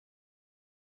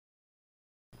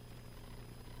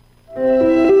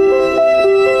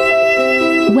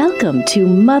Welcome to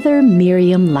Mother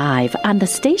Miriam Live on the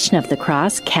Station of the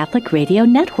Cross Catholic Radio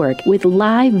Network with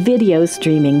live video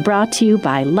streaming brought to you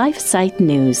by LifeSite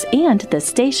News and the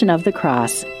Station of the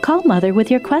Cross. Call Mother with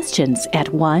your questions at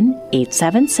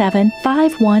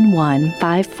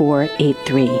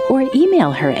 1-877-511-5483 or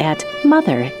email her at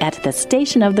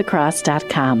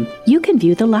mother@thestationofthecross.com. You can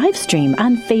view the live stream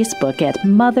on Facebook at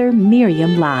Mother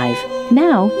Miriam Live.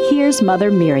 Now, here's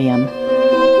Mother Miriam.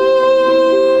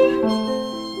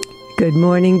 Good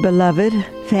morning, beloved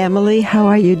family. How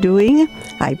are you doing?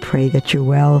 I pray that you're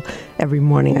well. Every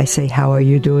morning I say, how are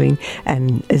you doing?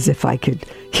 And as if I could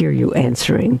hear you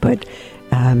answering, but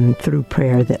through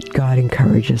prayer that God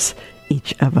encourages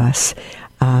each of us.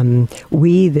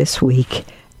 We this week,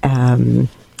 I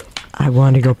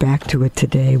want to go back to it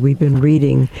today. We've been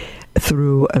reading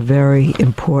through a very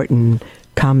important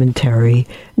commentary,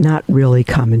 not really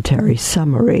commentary,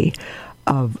 summary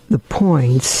of the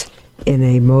points in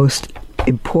a most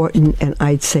important and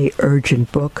I'd say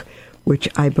urgent book, which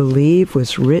I believe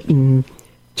was written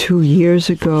 2 years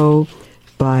ago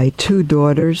by two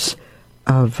daughters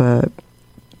of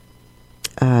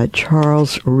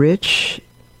Charles Rich.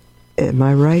 Am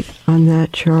I right on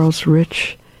that, Charles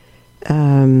Rich?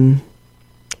 I'll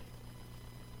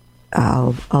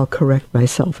correct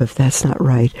myself if that's not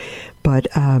right,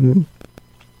 but I'm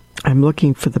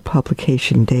looking for the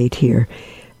publication date here.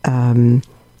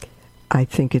 I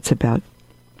think it's about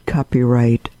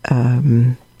copyright.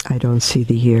 I don't see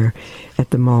the year at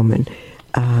the moment,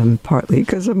 partly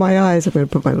because of my eyes. I'm going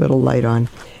to put my little light on.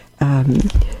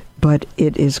 But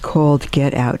it is called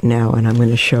Get Out Now, and I'm going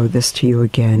to show this to you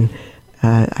again.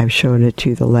 I've shown it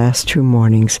to you the last 2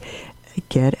 mornings.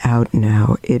 Get Out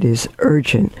Now. It is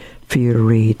urgent for you to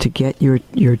read, to get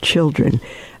your children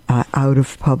out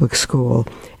of public school,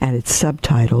 and it's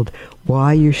subtitled,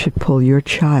 Why You Should Pull Your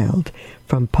Child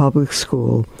from Public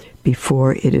School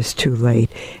Before It Is Too Late.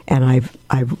 And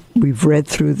we've read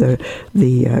through the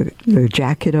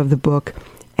jacket of the book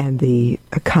and the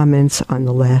comments on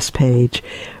the last page,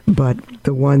 but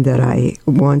the one that I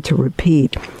want to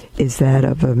repeat is that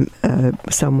of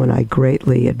someone I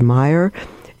greatly admire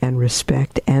and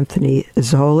respect, Anthony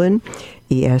Esolen,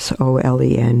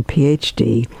 Esolen,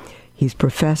 PhD. He's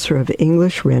professor of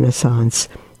English Renaissance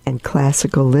and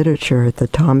Classical Literature at the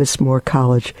Thomas More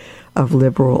College of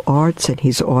Liberal Arts, and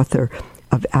he's author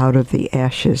of Out of the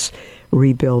Ashes,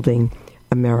 Rebuilding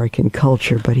American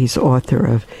Culture. But he's author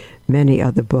of many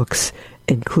other books,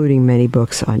 including many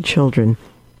books on children.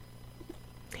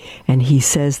 And he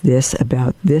says this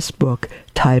about this book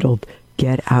titled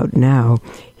Get Out Now.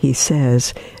 He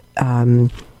says,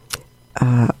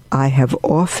 I have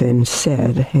often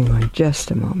said, hang on just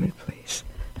a moment, please.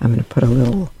 I'm going to put a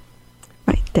little,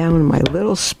 right down in my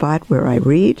little spot where I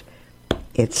read.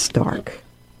 It's dark,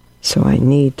 so I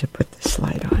need to put this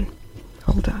light on.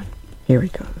 Hold on. Here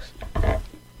it goes.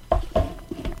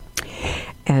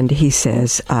 And he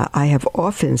says, I have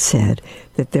often said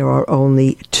that there are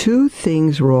only 2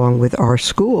 things wrong with our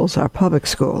schools, our public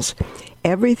schools.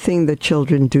 Everything the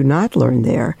children do not learn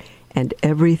there, and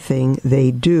everything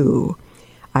they do.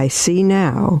 I see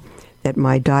now that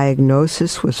my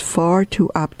diagnosis was far too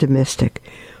optimistic.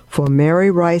 For Mary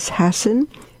Rice Hasson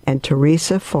and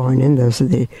Teresa Farnan, those are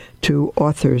the 2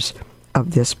 authors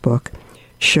of this book,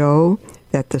 show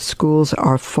that the schools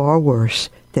are far worse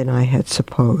than I had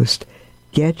supposed.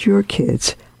 Get your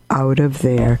kids out of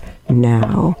there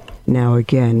now. Now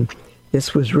again,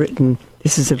 this was written,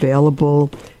 this is available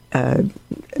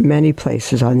many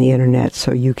places on the internet,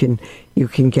 so you can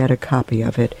get a copy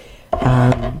of it.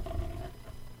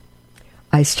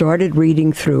 I started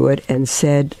reading through it and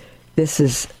said, this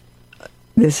is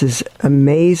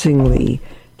amazingly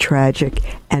tragic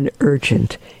and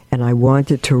urgent, and I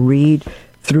wanted to read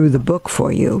through the book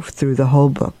for you, through the whole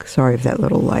book. Sorry if that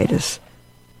little light is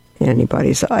in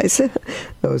anybody's eyes,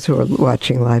 those who are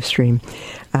watching live stream.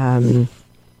 I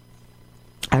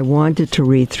wanted to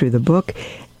read through the book,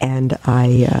 and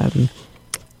I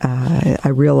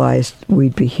realized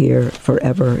we'd be here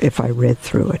forever if I read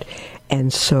through it.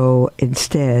 And so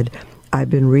instead, I've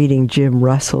been reading Jim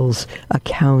Russell's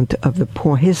account of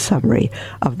his summary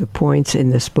of the points in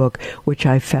this book, which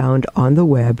I found on the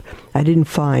web. I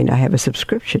have a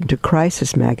subscription to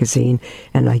Crisis Magazine,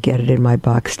 and I get it in my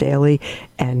box daily.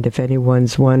 And if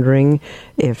anyone's wondering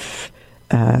if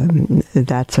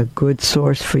that's a good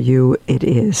source for you, it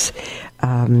is.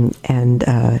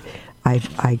 I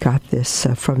got this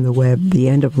from the web the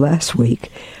end of last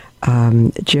week.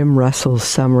 Jim Russell's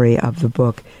summary of the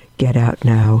book, Get Out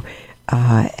Now.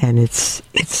 And it's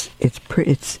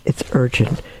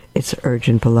urgent. It's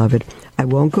urgent, beloved. I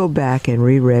won't go back and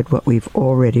reread what we've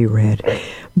already read,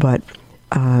 but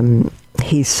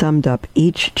he summed up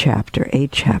each chapter,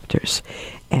 8 chapters,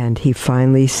 and he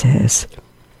finally says,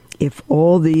 if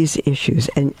all these issues,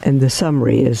 and the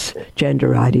summary is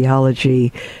gender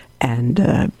ideology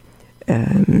and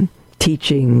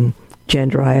teaching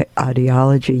gender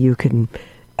ideology, you can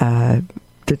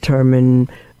determine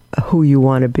who you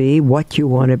want to be, what you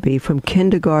want to be from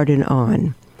kindergarten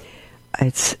on.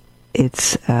 It's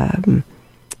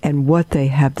and what they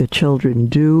have the children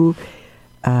do.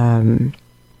 I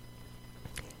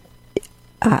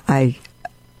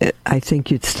think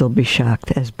you'd still be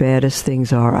shocked. As bad as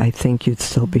things are, I think you'd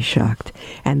still be shocked.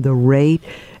 And the rate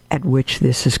at which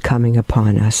this is coming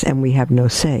upon us, and we have no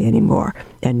say anymore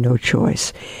and no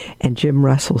choice. And Jim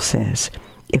Russell says,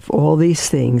 if all these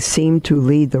things seem to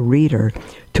lead the reader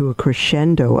to a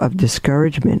crescendo of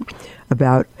discouragement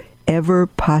about ever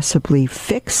possibly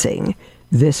fixing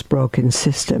this broken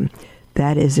system,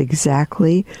 that is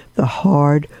exactly the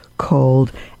hard, cold,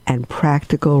 and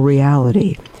practical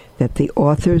reality that the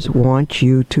authors want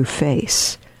you to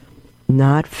face.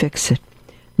 Not fix it.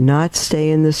 Not stay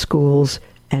in the schools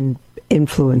and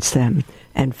influence them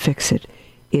and fix it.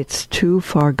 It's too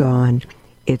far gone.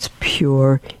 It's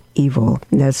pure evil.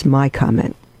 And that's my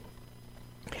comment.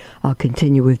 I'll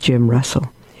continue with Jim Russell.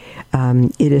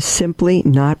 It is simply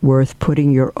not worth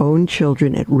putting your own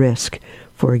children at risk,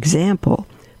 for example,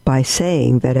 by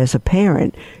saying that as a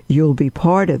parent, you'll be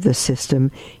part of the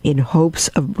system in hopes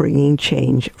of bringing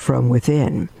change from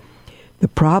within. The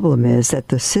problem is that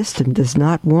the system does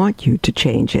not want you to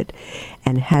change it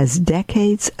and has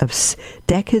decades of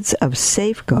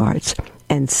safeguards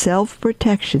and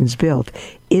self-protections built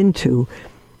into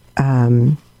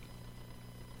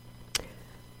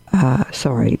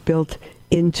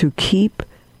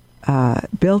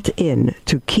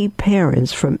to keep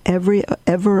parents from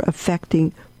ever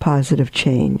affecting positive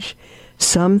change.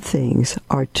 Some things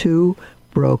are too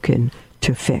broken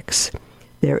to fix.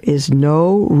 There is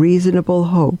no reasonable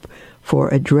hope for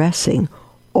addressing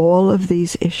all of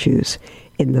these issues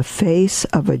in the face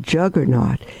of a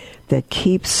juggernaut that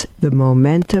keeps the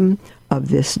momentum of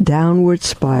this downward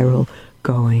spiral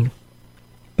going.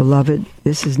 Beloved,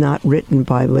 this is not written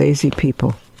by lazy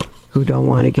people who don't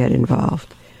want to get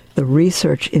involved. The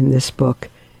research in this book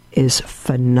is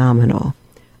phenomenal.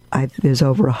 There's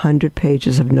over 100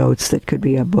 pages of notes that could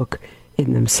be a book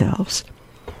in themselves.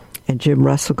 And Jim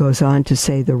Russell goes on to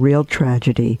say the real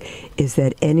tragedy is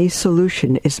that any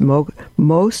solution is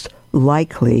most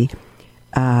likely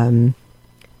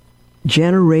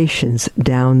generations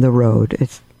down the road.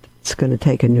 It's going to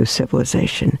take a new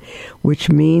civilization, which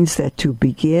means that to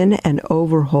begin an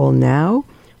overhaul now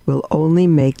will only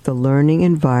make the learning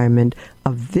environment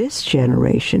of this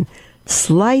generation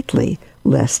slightly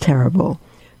less terrible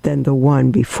than the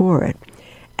one before it.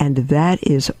 And that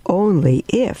is only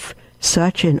if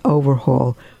such an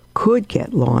overhaul could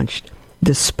get launched,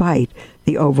 despite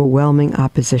the overwhelming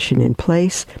opposition in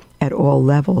place at all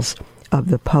levels of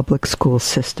the public school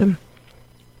system.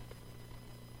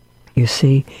 You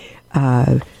see,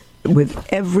 with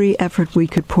every effort we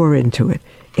could pour into it,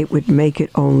 it would make it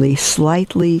only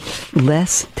slightly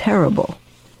less terrible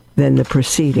than the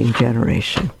preceding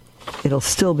generation. It'll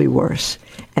still be worse.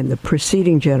 And the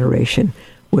preceding generation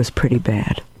was pretty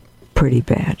bad. Pretty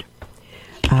bad.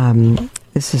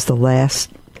 This is the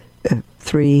last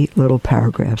 3 little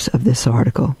paragraphs of this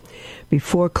article.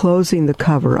 Before closing the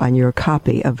cover on your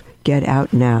copy of Get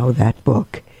Out Now, that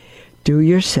book, do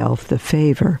yourself the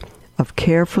favor of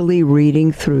carefully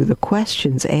reading through the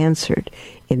questions answered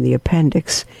in the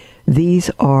appendix. These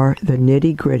are the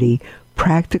nitty-gritty,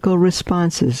 practical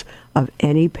responses of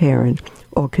any parent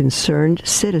or concerned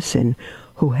citizen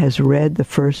who has read the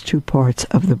first 2 parts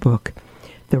of the book.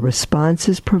 The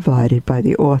responses provided by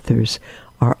the authors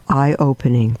are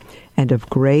eye-opening and of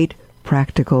great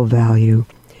practical value.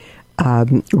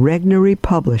 Regnery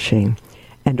Publishing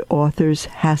and authors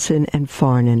Hassan and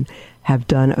Farnan have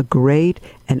done a great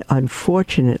and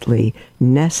unfortunately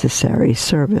necessary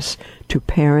service to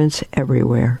parents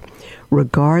everywhere.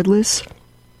 Regardless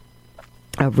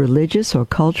of religious or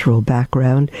cultural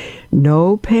background,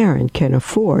 no parent can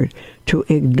afford to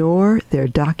ignore their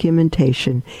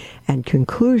documentation and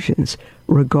conclusions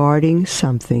regarding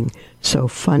something so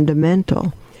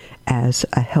fundamental as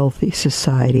a healthy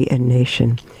society and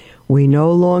nation. We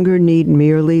no longer need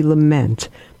merely lament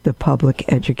the public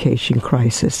education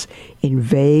crisis in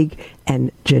vague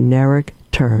and generic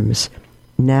terms.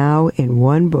 Now, in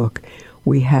one book,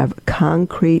 we have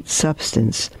concrete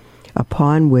substance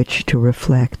upon which to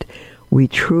reflect. We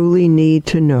truly need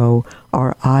to know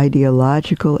our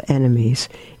ideological enemies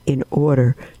in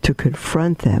order to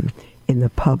confront them in the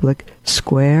public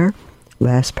square.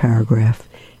 Last paragraph.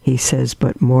 He says,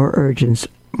 but more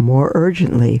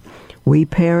urgently, we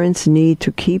parents need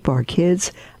to keep our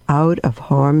kids out of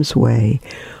harm's way.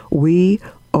 We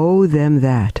owe them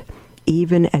that,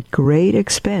 even at great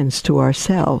expense to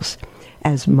ourselves.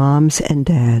 As moms and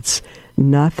dads,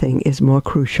 nothing is more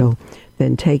crucial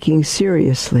than taking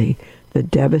seriously the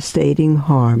devastating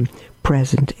harm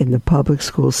present in the public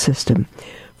school system.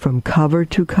 From cover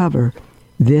to cover,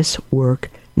 this work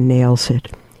nails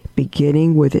it,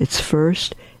 beginning with its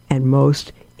first and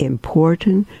most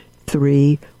important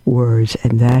 3 words,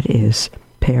 and that is,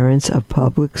 parents of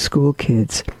public school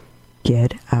kids,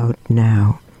 get out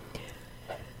now.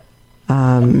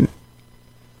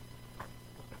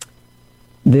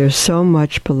 There's so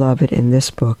much, beloved, in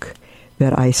this book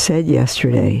that I said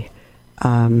yesterday.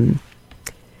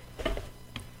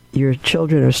 Your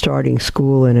children are starting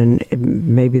school, and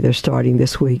maybe they're starting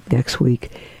this week, next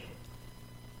week.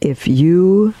 If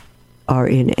you are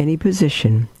in any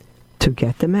position to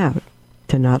get them out,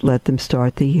 to not let them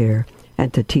start the year,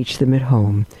 and to teach them at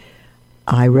home,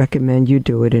 I recommend you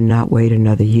do it and not wait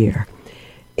another year.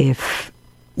 If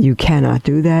you cannot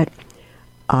do that,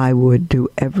 I would do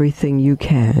everything you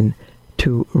can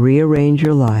to rearrange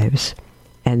your lives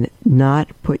and not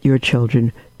put your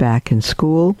children back in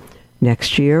school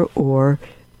next year or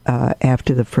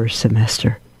after the first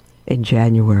semester in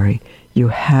January. You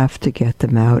have to get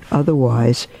them out.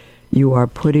 Otherwise, you are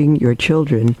putting your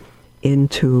children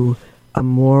into a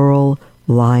moral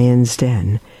lion's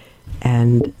den,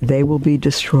 and they will be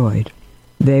destroyed.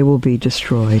 They will be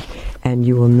destroyed, and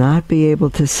you will not be able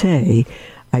to say,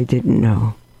 I didn't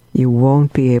know. You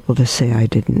won't be able to say, I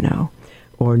didn't know,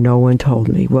 or no one told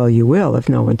me. Well, you will if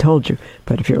no one told you,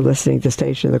 but if you're listening to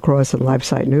Station of the Cross and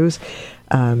LifeSite News,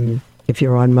 if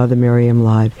you're on Mother Miriam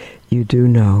Live, you do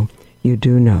know. You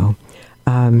do know.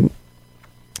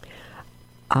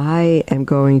 I am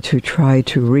going to try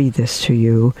to read this to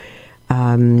you.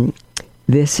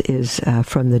 This is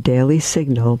from the Daily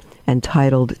Signal,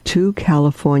 entitled, 2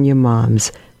 California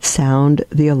Moms Sound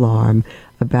the Alarm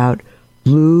About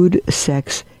Lewd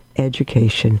Sex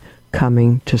Education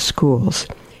Coming to Schools.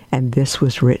 And this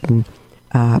was written,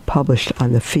 published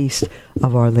on the Feast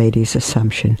of Our Lady's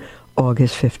Assumption,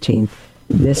 August 15th,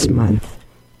 this month.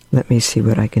 Let me see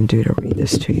what I can do to read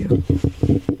this to you.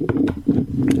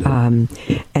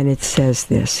 And it says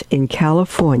this, in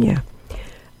California,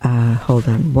 hold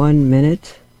on 1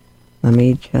 minute. Let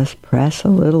me just press a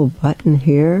little button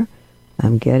here.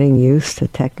 I'm getting used to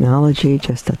technology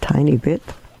just a tiny bit.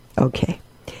 Okay.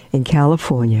 In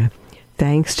California,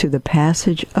 thanks to the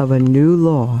passage of a new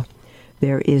law,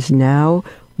 there is now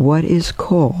what is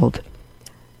called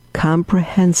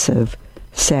comprehensive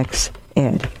sex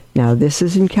ed. Now, this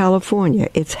is in California.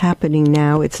 It's happening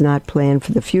now. It's not planned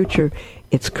for the future.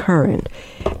 It's current.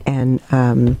 And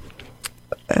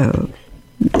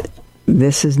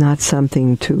this is not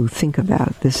something to think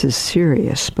about. This is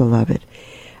serious, beloved.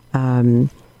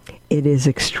 It is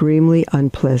extremely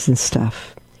unpleasant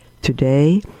stuff.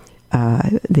 Today,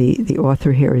 the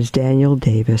author here is Daniel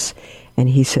Davis, and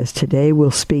he says, today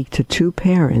we'll speak to 2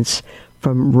 parents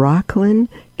from Rocklin,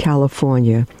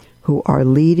 California, who are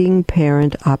leading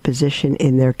parent opposition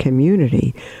in their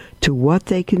community to what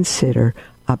they consider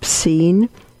obscene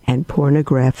and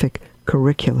pornographic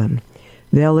curriculum.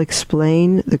 They'll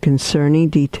explain the concerning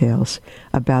details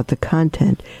about the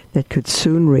content that could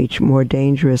soon reach more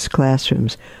dangerous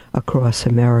classrooms across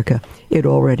America. It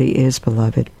already is,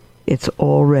 beloved. It's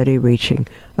already reaching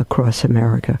across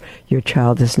America. Your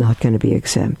child is not going to be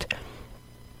exempt.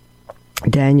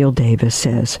 Daniel Davis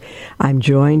says, I'm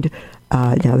joined,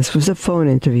 now this was a phone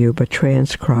interview, but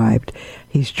transcribed.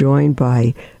 He's joined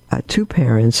by 2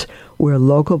 parents where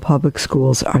local public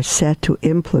schools are set to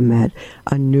implement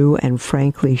a new and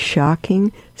frankly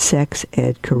shocking sex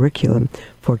ed curriculum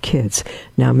for kids.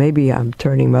 Now, maybe I'm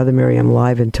turning Mother Miriam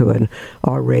Live into an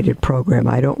R-rated program.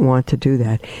 I don't want to do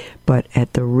that. But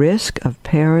at the risk of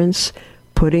parents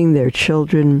putting their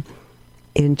children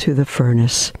into the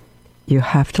furnace, you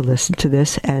have to listen to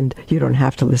this, and you don't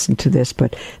have to listen to this,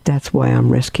 but that's why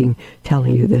I'm risking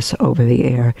telling you this over the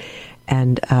air.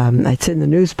 And it's in the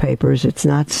newspapers. It's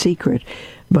not secret.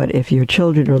 But if your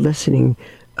children are listening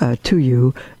to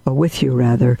you, or with you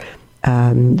rather,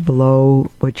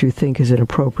 below what you think is an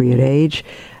appropriate age,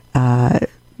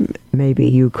 maybe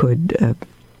you could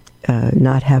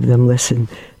not have them listen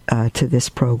to this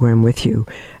program with you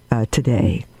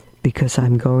today, because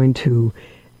I'm going to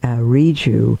read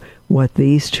you what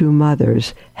these 2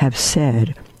 mothers have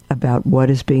said about what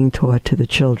is being taught to the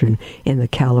children in the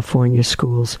California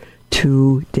schools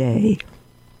today.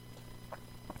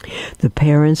 The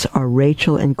parents are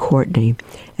Rachel and Courtney,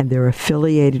 and they're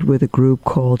affiliated with a group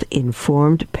called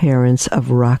Informed Parents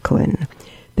of Rockland.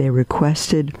 They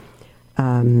requested,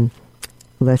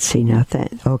 let's see now,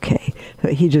 okay.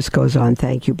 He just goes on,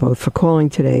 thank you both for calling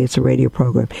today. It's a radio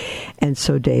program. And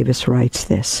so Davis writes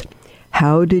this: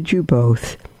 how did you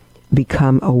both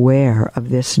become aware of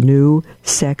this new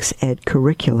sex ed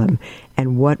curriculum,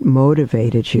 and what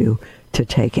motivated you to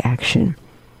take action?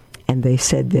 And they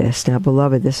said this. Now,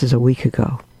 beloved, this is a week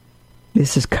ago.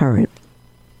 This is current.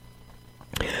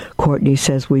 Courtney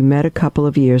says, we met a couple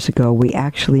of years ago. We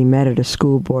actually met at a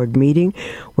school board meeting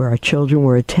where our children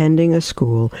were attending a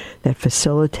school that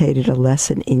facilitated a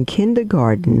lesson in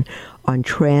kindergarten on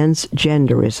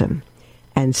transgenderism.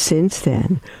 And since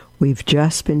then, we've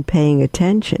just been paying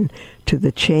attention to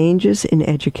the changes in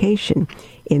education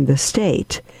in the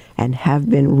state and have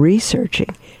been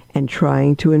researching and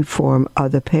trying to inform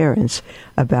other parents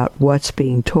about what's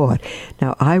being taught.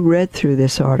 Now, I read through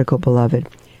this article, beloved,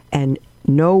 and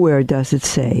nowhere does it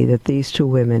say that these two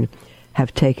women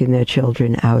have taken their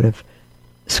children out of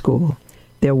school.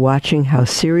 They're watching how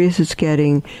serious it's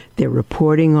getting. They're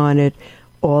reporting on it,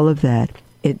 all of that.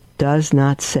 It does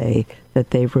not say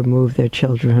that they've removed their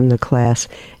children from the class.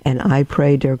 And I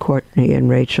pray, dear Courtney and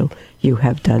Rachel, you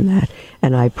have done that.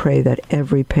 And I pray that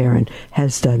every parent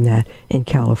has done that in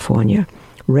California.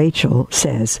 Rachel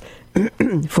says,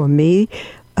 for me,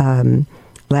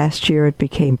 last year it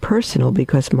became personal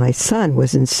because my son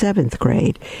was in 7th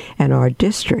grade, and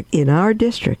in our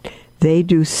district, they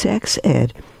do sex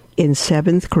ed in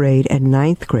 7th grade and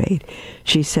 9th grade.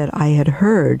 She said, I had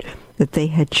heard that they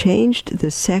had changed the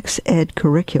sex ed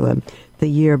curriculum the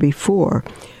year before.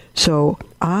 So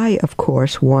I, of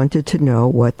course, wanted to know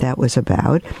what that was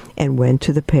about and went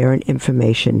to the parent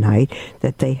information night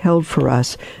that they held for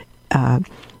us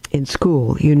in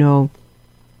school. You know,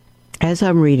 as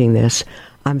I'm reading this,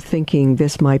 I'm thinking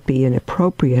this might be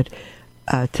inappropriate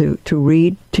to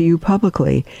read to you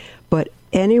publicly, but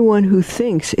anyone who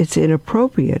thinks it's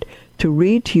inappropriate to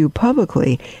read to you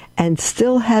publicly and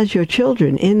still has your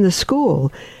children in the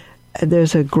school,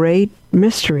 there's a great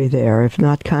mystery there, if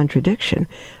not contradiction.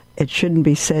 It shouldn't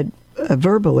be said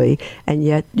verbally, and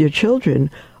yet your children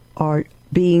are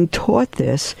being taught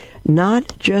this,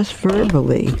 not just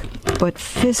verbally, but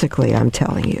physically, I'm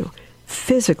telling you.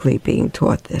 Physically being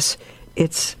taught this.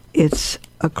 It's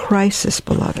a crisis,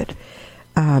 beloved.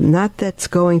 Not that's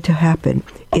going to happen.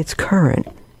 It's current.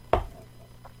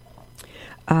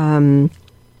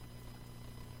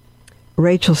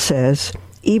 Rachel says,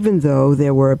 even though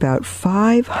there were about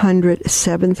 500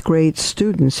 7th grade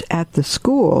students at the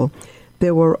school,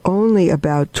 there were only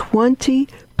about 20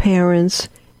 parents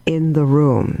in the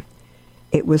room.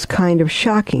 It was kind of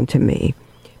shocking to me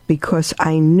because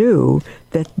I knew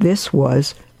that this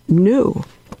was new,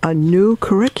 a new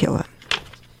curriculum.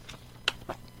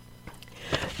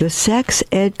 The sex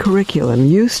ed curriculum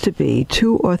used to be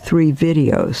 2 or 3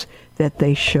 videos that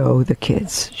they show the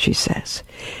kids, she says.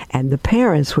 And the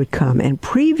parents would come and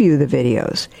preview the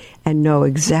videos and know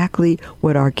exactly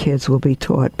what our kids will be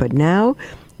taught. But now,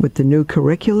 with the new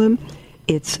curriculum,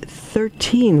 it's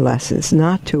 13 lessons,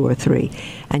 not 2 or 3.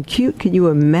 And can you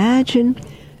imagine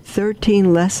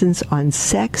 13 lessons on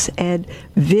sex ed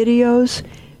videos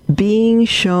being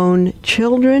shown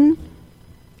children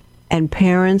and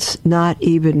parents not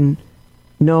even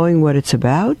knowing what it's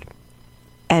about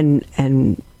and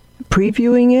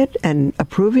previewing it and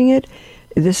approving it?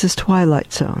 This is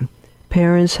Twilight Zone.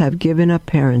 Parents have given up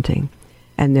parenting,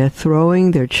 and they're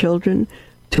throwing their children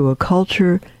to a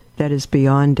culture that is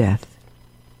beyond death.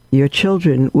 Your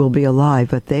children will be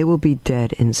alive, but they will be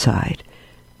dead inside.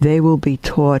 They will be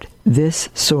taught this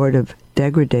sort of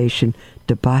degradation,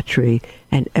 debauchery,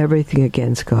 and everything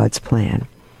against God's plan.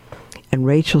 And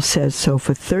Rachel says, so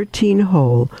for 13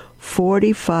 whole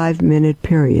 45-minute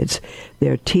periods,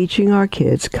 they're teaching our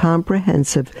kids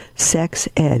comprehensive sex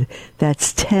ed.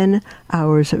 That's 10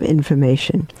 hours of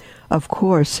information. Of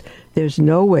course, there's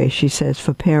no way, she says,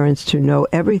 for parents to know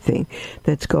everything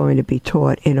that's going to be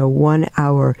taught in a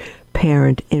 1-hour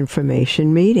parent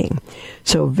information meeting.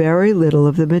 So very little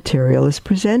of the material is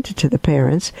presented to the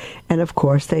parents, and of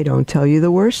course they don't tell you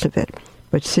the worst of it.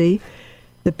 But see,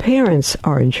 the parents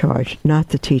are in charge, not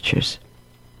the teachers.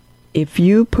 If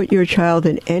you put your child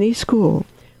in any school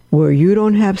where you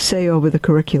don't have say over the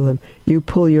curriculum, you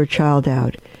pull your child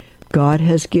out. God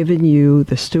has given you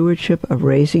the stewardship of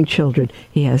raising children.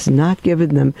 He has not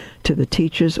given them to the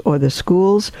teachers or the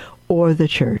schools or the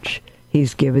church.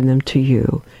 He's given them to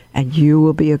you. And you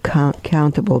will be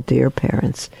accountable, dear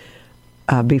parents,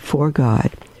 before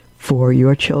God for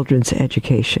your children's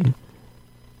education.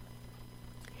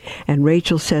 And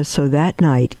Rachel says, so that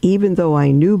night, even though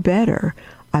I knew better,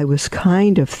 I was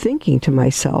kind of thinking to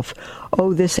myself,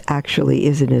 oh, this actually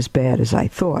isn't as bad as I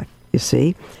thought, you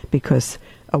see, because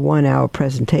a 1-hour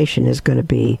presentation is going to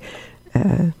be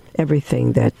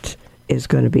everything that is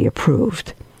going to be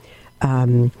approved.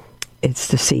 It's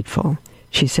deceitful.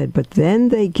 She said, but then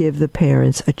they give the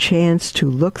parents a chance to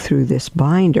look through this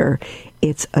binder.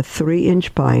 It's a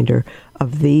 3-inch binder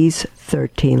of these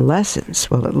 13 lessons.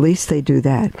 Well, at least they do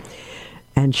that.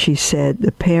 And she said,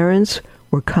 the parents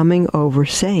were coming over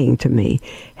saying to me,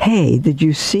 hey, did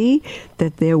you see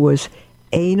that there was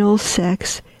anal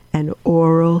sex and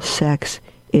oral sex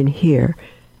in here?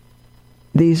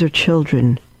 These are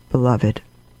children, beloved.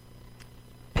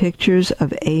 Pictures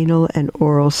of anal and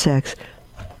oral sex.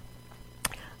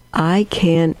 I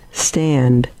can't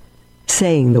stand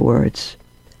saying the words.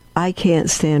 I can't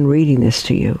stand reading this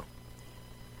to you.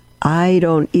 I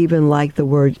don't even like the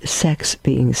word sex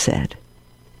being said,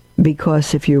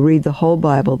 because if you read the whole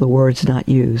Bible, the word's not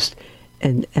used,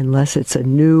 and unless it's a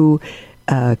new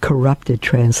corrupted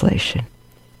translation.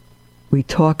 We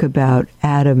talk about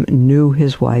Adam knew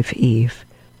his wife Eve,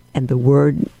 and the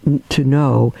word to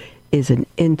know is an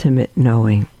intimate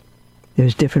knowing.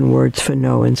 There's different words for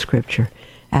know in Scripture.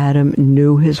 Adam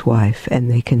knew his wife, and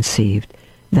they conceived.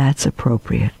 That's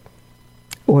appropriate.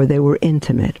 Or they were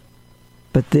intimate.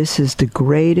 But this is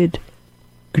degraded.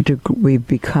 We've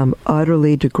become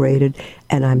utterly degraded,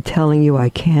 and I'm telling you, I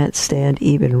can't stand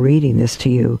even reading this to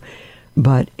you.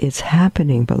 But it's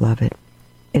happening, beloved.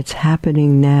 It's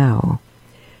happening now.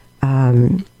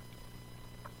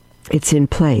 It's in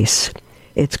place.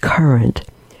 It's current.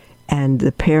 And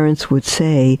the parents would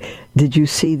say, did you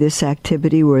see this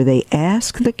activity where they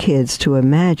ask the kids to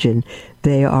imagine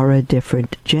they are a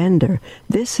different gender?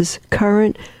 This is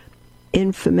current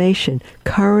information,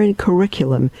 current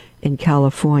curriculum in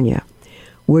California.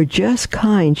 We're just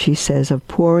kind, she says, of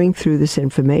pouring through this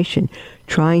information,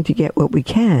 trying to get what we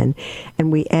can,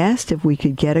 and we asked if we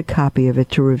could get a copy of it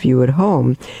to review at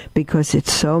home because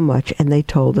it's so much, and they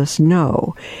told us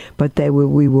no. But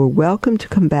we were welcome to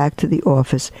come back to the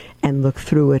office and look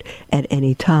through it at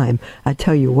any time. I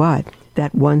tell you what,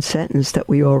 that one sentence that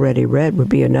we already read would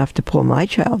be enough to pull my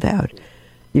child out.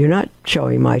 You're not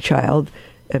showing my child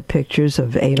pictures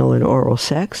of anal and oral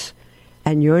sex,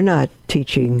 and you're not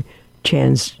teaching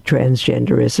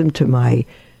transgenderism to my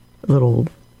little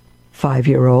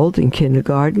 5-year-old in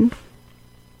kindergarten.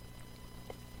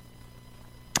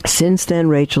 Since then,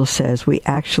 Rachel says, we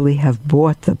actually have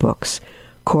bought the books.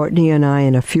 Courtney and I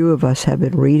and a few of us have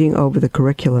been reading over the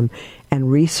curriculum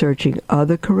and researching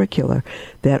other curricula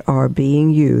that are being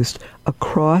used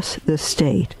across the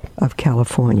state of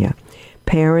California.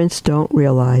 Parents don't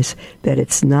realize that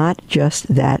it's not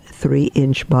just that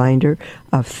 3-inch binder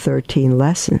of 13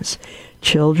 lessons.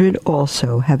 Children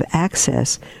also have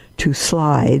access to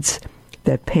slides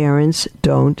that parents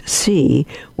don't see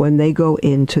when they go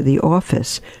into the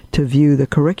office to view the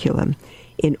curriculum.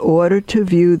 In order to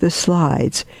view the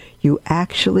slides, you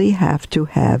actually have to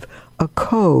have a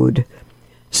code.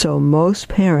 So most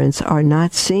parents are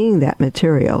not seeing that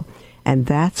material, and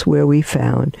that's where we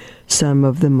found some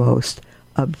of the most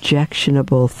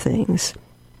objectionable things.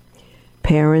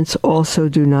 Parents also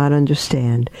do not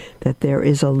understand that there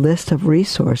is a list of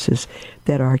resources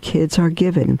that our kids are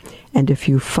given, and if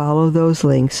you follow those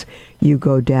links, you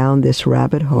go down this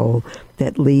rabbit hole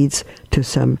that leads to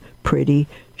some pretty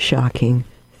shocking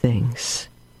things.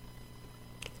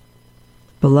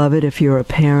 Beloved, if you're a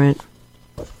parent,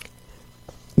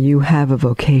 you have a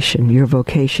vocation. Your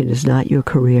vocation is not your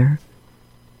career.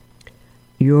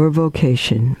 Your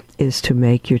vocation is to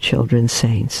make your children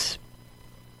saints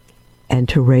and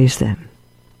to raise them.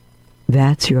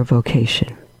 That's your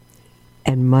vocation.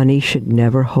 And money should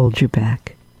never hold you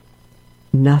back.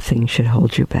 Nothing should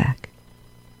hold you back.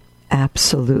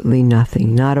 Absolutely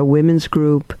nothing. Not a women's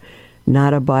group,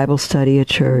 not a Bible study at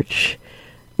church,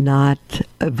 not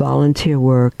a volunteer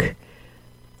work,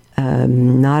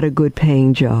 not a good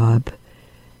paying job.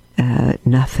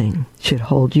 Nothing should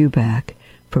hold you back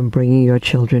from bringing your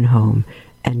children home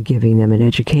and giving them an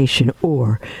education,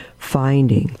 or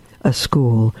finding a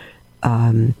school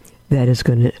that is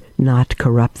going to not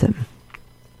corrupt them.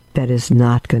 That is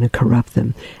not going to corrupt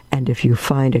them. And if you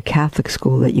find a Catholic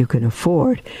school that you can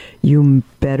afford, you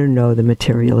better know the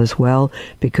material as well,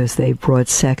 because they've brought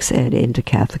sex ed into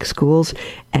Catholic schools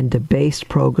and debased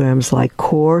programs like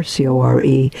CORE,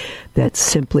 C-O-R-E, that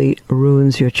simply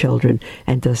ruins your children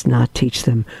and does not teach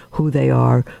them who they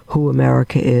are, who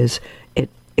America is.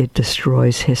 It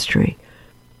destroys history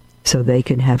so they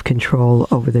can have control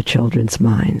over the children's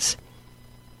minds.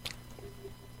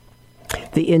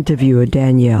 The interviewer,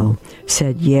 Danielle,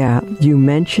 said, yeah, you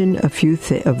mentioned a few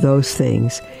of those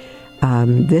things.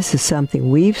 This is something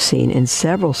we've seen in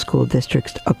several school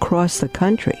districts across the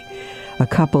country. A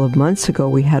couple of months ago,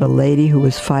 we had a lady who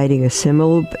was fighting a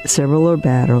similar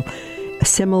battle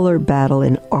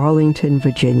in Arlington,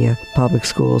 Virginia public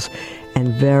schools, and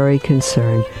very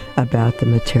concerned about the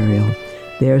material.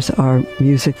 There's our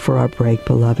music for our break,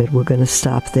 beloved. We're going to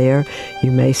stop there.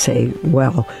 You may say,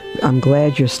 well, I'm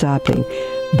glad you're stopping,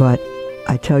 but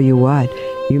I tell you what,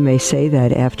 you may say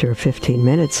that after 15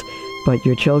 minutes, but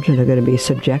your children are going to be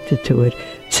subjected to it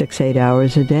 6-8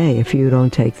 hours a day if you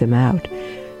don't take them out.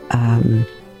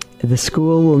 The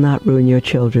school will not ruin your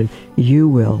children. You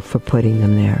will for putting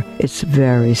them there. It's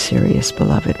very serious,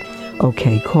 beloved.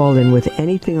 Okay, call in with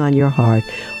anything on your heart.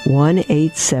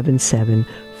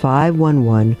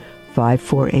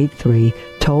 1-877-511-5483,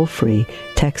 toll free.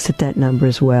 Text at that number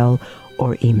as well,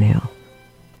 or email.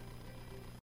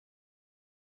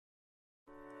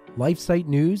 LifeSite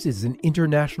News is an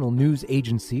international news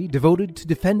agency devoted to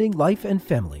defending life and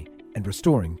family and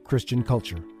restoring Christian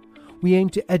culture. We aim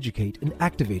to educate and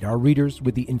activate our readers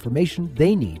with the information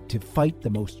they need to fight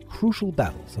the most crucial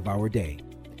battles of our day,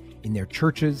 in their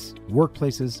churches,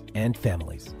 workplaces, and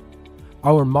families.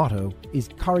 Our motto is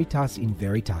Caritas in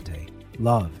Veritate,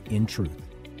 love in truth.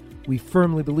 We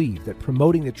firmly believe that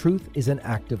promoting the truth is an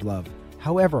act of love,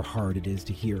 however hard it is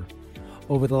to hear.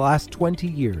 Over the last 20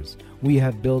 years, we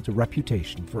have built a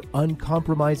reputation for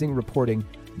uncompromising reporting,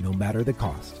 no matter the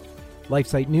cost.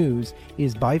 LifeSite News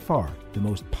is by far the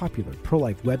most popular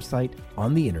pro-life website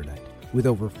on the internet, with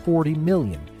over 40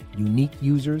 million unique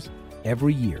users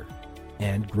every year,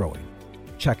 and growing.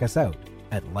 Check us out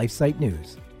at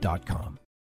lifesitenews.com.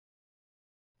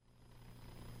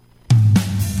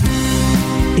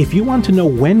 If you want to know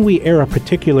when we air a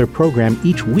particular program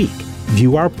each week,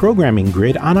 view our programming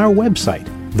grid on our website,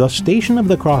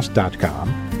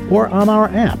 thestationofthecross.com, or on our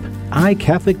app,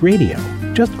 iCatholic Radio.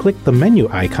 Just click the menu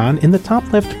icon in the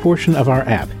top left portion of our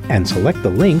app and select the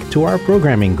link to our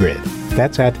programming grid.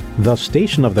 That's at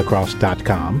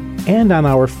thestationofthecross.com and on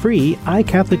our free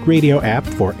iCatholic Radio app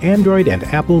for Android and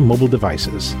Apple mobile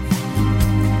devices.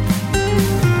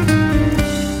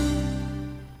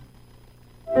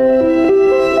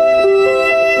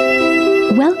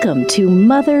 Welcome to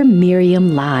Mother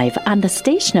Miriam Live on the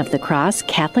Station of the Cross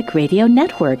Catholic Radio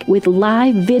Network, with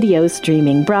live video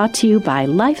streaming brought to you by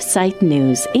LifeSite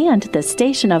News and the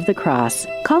Station of the Cross.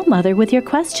 Call Mother with your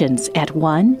questions at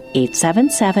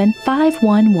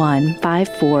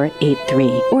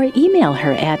 1-877-511-5483 or email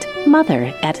her at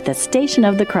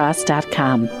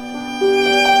mother@thestationofthecross.com.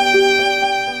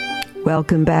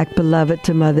 Welcome back, beloved,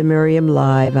 to Mother Miriam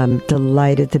Live. I'm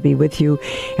delighted to be with you,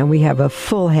 and we have a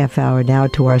full half hour now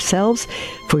to ourselves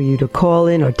for you to call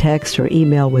in or text or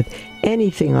email with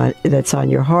anything that's on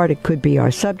your heart. It could be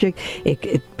our subject,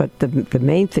 but the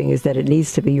main thing is that it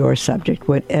needs to be your subject,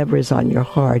 whatever is on your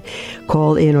heart.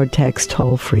 Call in or text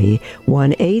toll-free,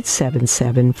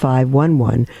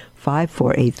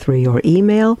 1-877-511-5483, or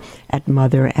email at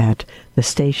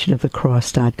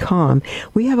mother@thestationofthecross.com.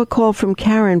 We have a call from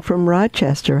Karen from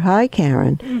Rochester. Hi,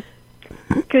 Karen.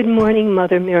 Good morning,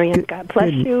 Mother Miriam. God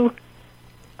bless you.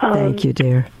 Thank you,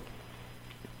 dear.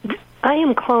 I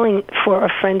am calling for a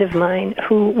friend of mine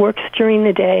who works during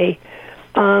the day.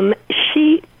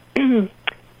 She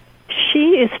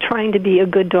is trying to be a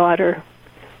good daughter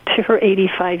to her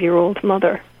 85-year-old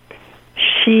mother.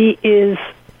 She is...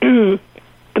 The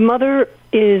mother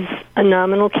is a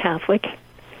nominal Catholic.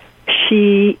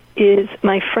 She is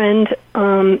my friend.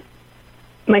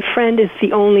 My friend is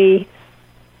the only.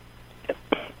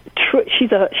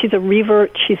 She's a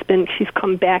revert. She's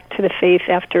come back to the faith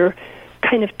after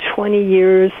kind of 20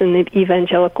 years in the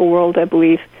evangelical world, I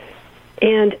believe,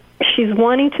 and she's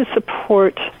wanting to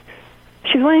support.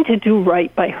 She's wanting to do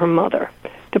right by her mother.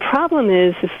 The problem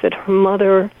is that her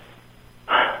mother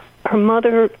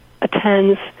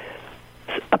attends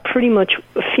a pretty much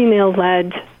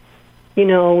female-led,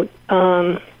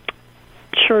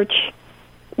 church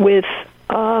with,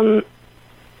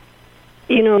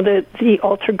 the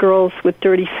altar girls with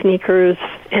dirty sneakers,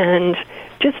 and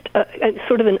just a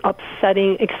sort of an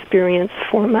upsetting experience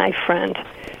for my friend.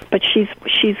 But she's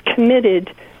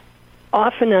committed,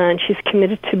 off and on, she's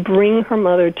committed to bring her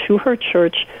mother to her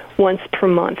church once per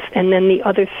month, and then the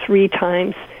other 3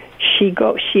 times she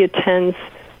attends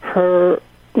her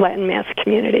Latin Mass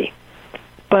community.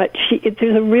 But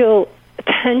there's a real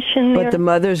tension there. But the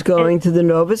mother's going to the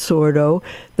Novus Ordo.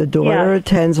 The daughter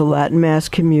attends a Latin Mass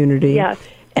community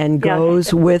and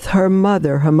goes with her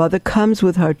mother. Her mother comes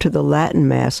with her to the Latin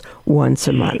Mass once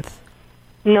a month.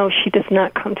 No, she does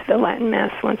not come to the Latin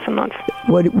Mass once a month.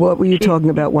 What were you talking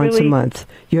about once a month?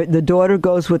 The daughter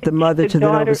goes with the mother to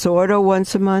the Novus Ordo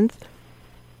once a month?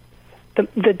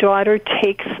 The daughter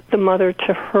takes the mother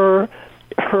to her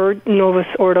Novus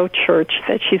Ordo church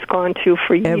that she's gone to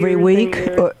for years. Every week?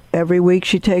 And years. Every week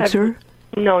she takes her?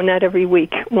 No, not every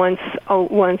week. Once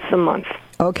a month.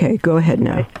 Okay, go ahead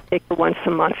now. I take her once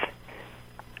a month.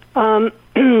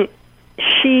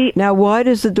 Now, why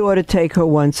does the daughter take her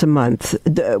once a month?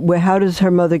 How does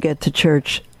her mother get to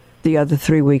church the other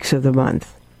 3 weeks of the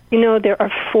month? There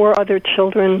are 4 other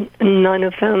children, and none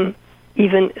of them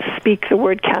even speak the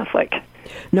word Catholic.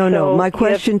 No. My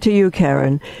question to you,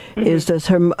 Karen, is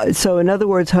so in other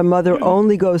words, her mother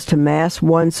only goes to Mass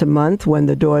once a month when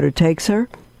the daughter takes her?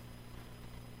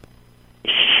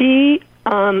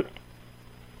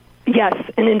 Yes,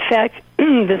 and in fact,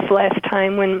 this last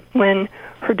time when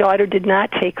her daughter did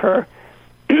not take her,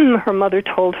 her mother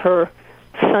told her,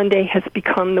 Sunday has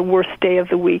become the worst day of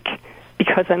the week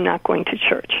because I'm not going to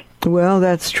church. Well,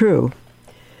 that's true.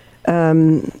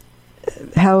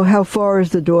 How far is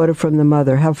the daughter from the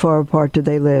mother? How far apart do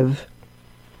they live?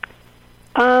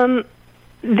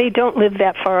 They don't live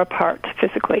that far apart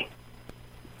physically.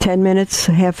 10 minutes,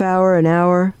 half hour, an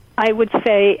hour? I would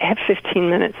say 15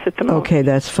 minutes at the most. Okay,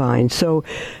 that's fine. So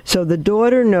the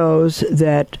daughter knows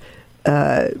that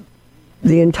the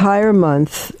entire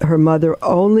month her mother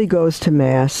only goes to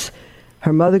Mass.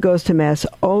 Her mother goes to Mass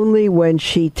only when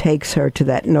she takes her to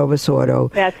that Novus Ordo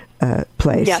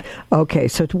place. Yes. Okay,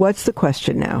 so what's the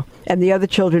question now? And the other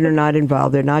children are not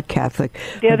involved. They're not Catholic.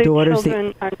 The other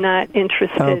children are not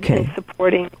interested in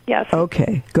supporting. Yes.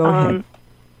 Okay, go ahead.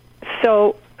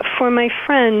 So for my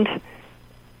friend,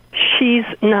 she's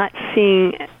not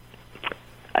seeing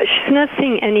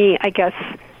any, I guess,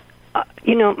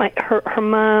 her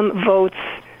mom votes.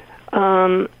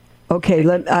 Okay,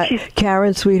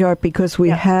 Karen, sweetheart, because we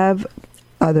have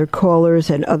other callers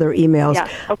and other emails,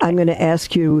 I'm going to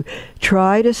ask you,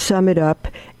 try to sum it up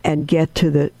and get to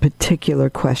the particular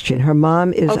question. Her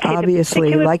mom is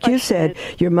obviously, like you said,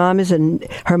 her mom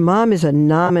is a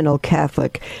nominal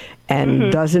Catholic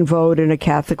and doesn't vote in a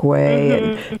Catholic way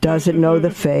and doesn't know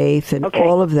the faith and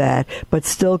all of that, but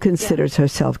still considers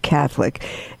herself Catholic.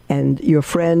 And your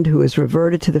friend who has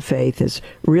reverted to the faith is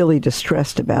really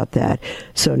distressed about that.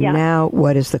 So now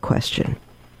what is the question?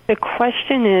 The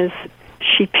question is,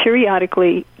 she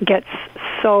periodically gets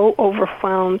so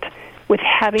overwhelmed with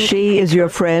having She is your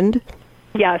friend?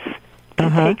 Yes. To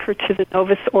take her to the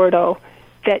Novus Ordo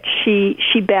that she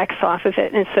backs off of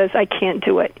it and says, I can't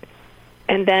do it.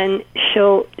 And then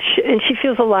she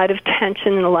feels a lot of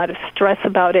tension and a lot of stress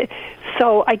about it.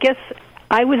 So I guess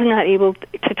I was not able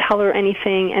to tell her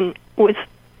anything and was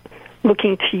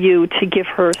looking to you to give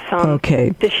her some... Okay.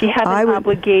 Does she have an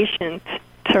obligation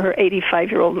to her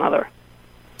 85-year-old mother?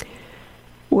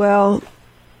 Well,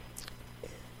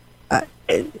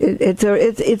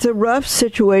 it's a rough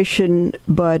situation,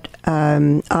 but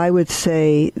I would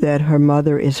say that her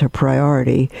mother is her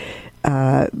priority.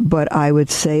 But I would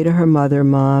say to her mother,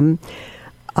 Mom,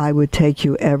 I would take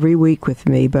you every week with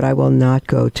me, but I will not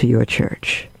go to your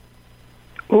church.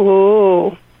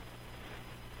 Oh,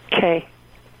 okay.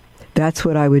 That's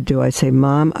what I would do. I say,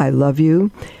 Mom, I love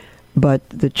you, but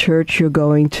the church you're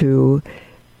going to,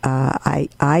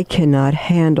 I cannot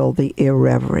handle the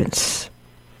irreverence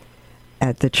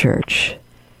at the church.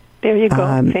 There you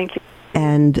go. Thank you.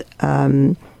 And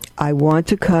I want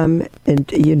to come, and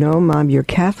Mom, you're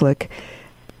Catholic.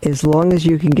 As long as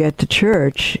you can get to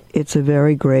church, it's a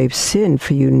very grave sin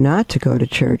for you not to go to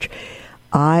church.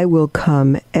 I will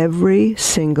come every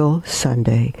single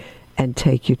Sunday and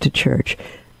take you to church,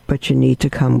 but you need to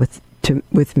come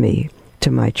with me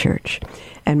to my church.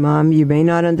 And Mom, you may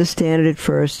not understand it at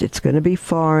first. It's going to be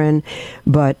foreign,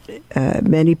 but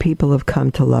many people have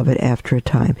come to love it after a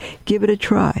time. Give it a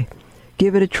try.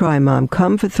 Give it a try, Mom.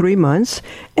 Come for 3 months,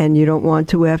 and you don't want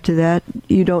to after that,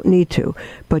 you don't need to.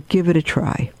 But give it a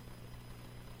try.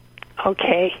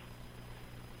 Okay.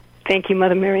 Thank you,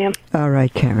 Mother Miriam. All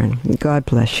right, Karen. God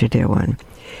bless you, dear one.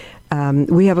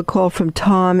 We have a call from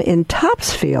Tom in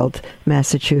Topsfield,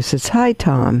 Massachusetts. Hi,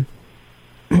 Tom.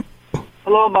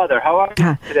 Hello, Mother. How are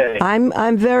you today?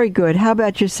 I'm very good. How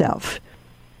about yourself?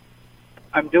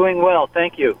 I'm doing well,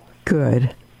 thank you.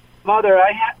 Good. Mother,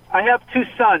 I have 2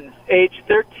 sons, age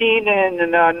 13, and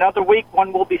in another week,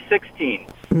 one will be 16.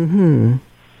 Mm-hmm.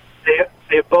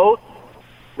 They're both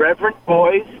reverend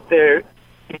boys.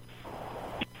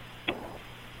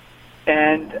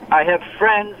 And I have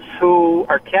friends who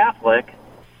are Catholic,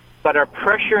 but are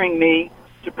pressuring me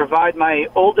to provide my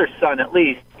older son, at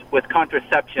least, with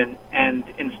contraception and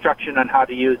instruction on how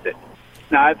to use it.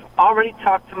 Now, I've already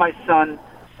talked to my son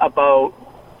about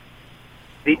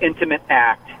the intimate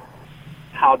act,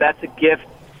 how that's a gift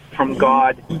from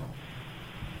God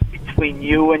between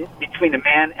a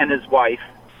man and his wife,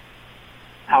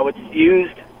 how it's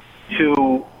used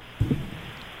to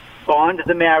bond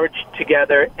the marriage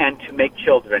together and to make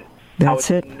children.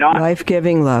 That's it.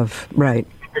 Life-giving love, right.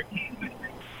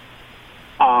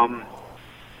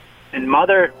 And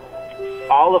Mother,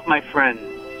 all of my friends,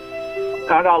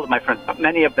 not all of my friends, but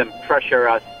many of them pressure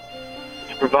us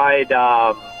to provide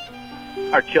our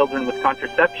children with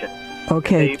contraception.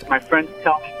 Okay. My friends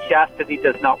tell me chastity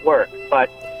does not work, but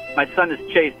my son is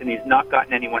chaste and he's not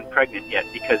gotten anyone pregnant yet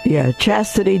because... Yeah,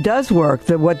 chastity does work.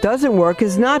 What doesn't work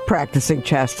is not practicing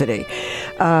chastity.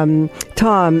 Tom,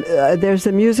 there's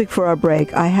the music for our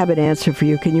break. I have an answer for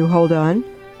you. Can you hold on?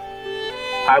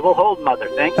 I will hold, Mother.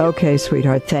 Thank you. Okay,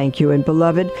 sweetheart. Thank you. And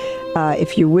beloved,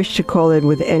 if you wish to call in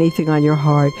with anything on your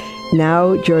heart,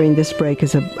 now during this break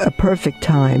is a perfect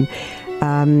time.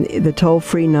 The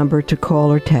toll-free number to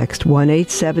call or text,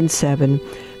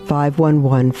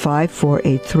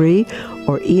 1-877-511-5483,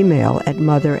 or email at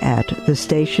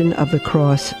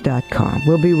mother@thestationofthecross.com.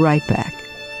 We'll be right back.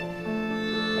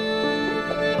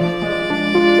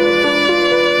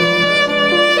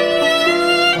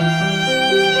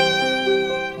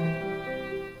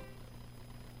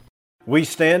 We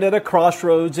stand at a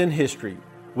crossroads in history.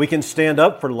 We can stand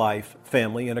up for life,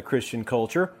 family, and a Christian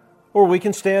culture, or we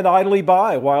can stand idly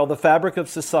by while the fabric of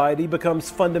society becomes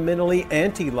fundamentally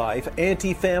anti-life,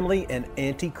 anti-family, and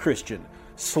anti-Christian,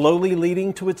 slowly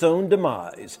leading to its own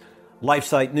demise.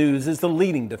 LifeSite News is the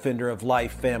leading defender of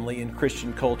life, family, and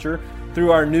Christian culture.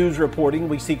 Through our news reporting,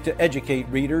 we seek to educate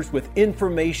readers with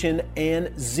information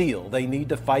and zeal they need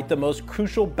to fight the most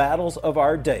crucial battles of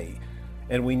our day.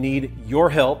 And we need your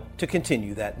help to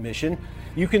continue that mission.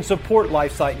 You can support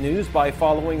LifeSite News by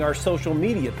following our social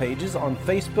media pages on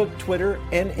Facebook, Twitter,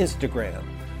 and Instagram.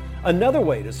 Another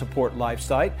way to support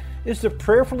LifeSite is to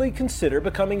prayerfully consider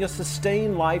becoming a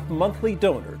Sustain Life monthly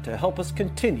donor to help us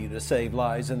continue to save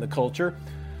lives in the culture.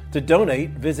 To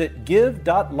donate, visit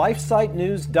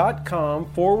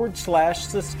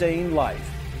give.lifesitenews.com/sustain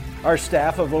life. Our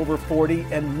staff of over 40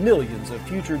 and millions of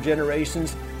future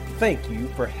generations thank you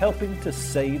for helping to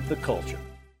save the culture.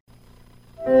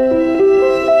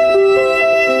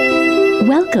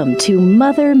 Welcome to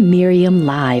Mother Miriam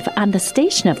Live on the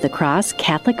Station of the Cross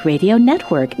Catholic Radio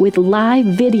Network with live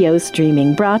video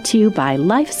streaming brought to you by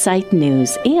LifeSite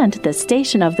News and the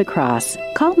Station of the Cross.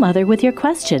 Call Mother with your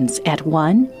questions at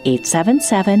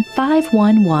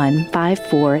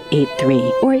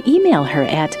 1-877-511-5483 or email her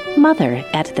at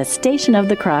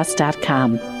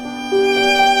mother@thestationofthecross.com.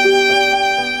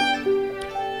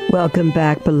 Welcome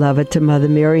back, beloved, to Mother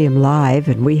Miriam Live,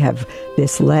 and we have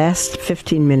this last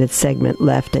 15-minute segment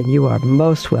left, and you are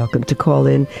most welcome to call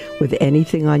in with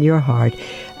anything on your heart,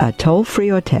 toll free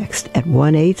or text at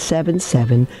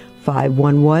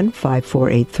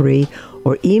 1-877-511-5483,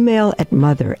 or email at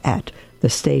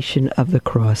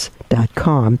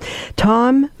mother@thestationofthecross.com.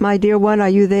 Tom, my dear one, are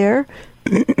you there?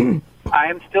 I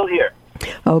am still here.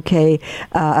 Okay.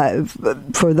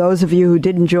 For those of you who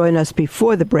didn't join us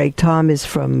before the break, Tom is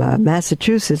from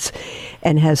Massachusetts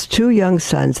and has two young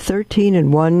sons, 13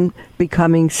 and one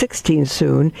becoming 16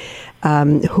 soon,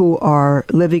 who are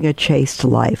living a chaste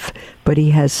life. But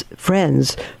he has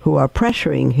friends who are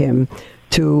pressuring him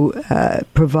to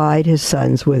provide his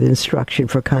sons with instruction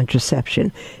for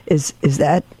contraception. Is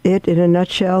that it in a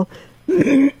nutshell?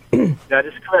 That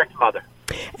is correct, Mother.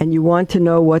 And you want to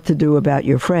know what to do about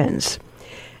your friends.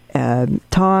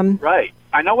 Tom? Right.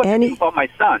 I know what to do about my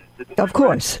son. Of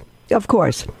course.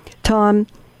 Tom,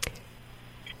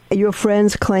 your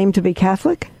friends claim to be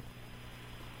Catholic?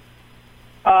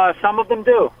 Some of them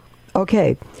do.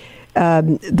 Okay.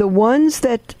 The ones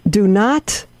that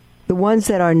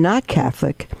are not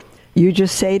Catholic, you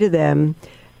just say to them,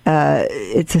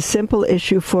 it's a simple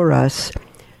issue for us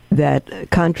that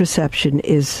contraception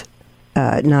is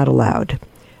not allowed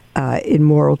in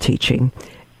moral teaching.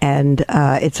 And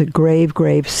it's a grave,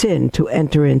 grave sin to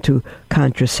enter into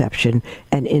contraception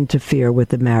and interfere with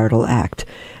the marital act.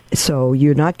 So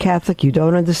you're not Catholic, you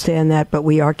don't understand that, but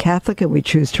we are Catholic and we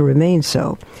choose to remain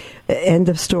so. End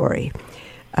of story.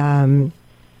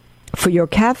 For your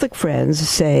Catholic friends,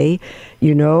 say,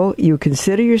 you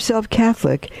consider yourself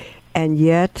Catholic, and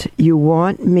yet you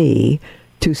want me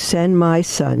to send my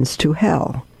sons to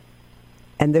hell.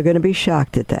 And they're going to be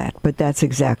shocked at that, but that's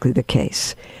exactly the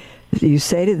case. You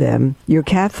say to them, you're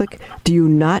Catholic, do you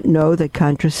not know that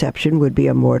contraception would be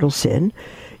a mortal sin?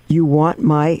 You want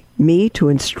me to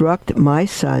instruct my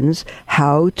sons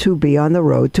how to be on the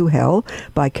road to hell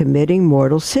by committing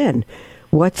mortal sin.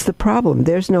 What's the problem?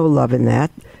 There's no love in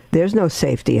that. There's no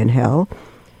safety in hell.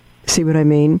 See what I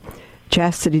mean?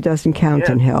 Chastity doesn't count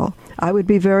in hell. I would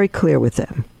be very clear with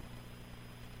them.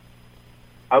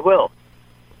 I will.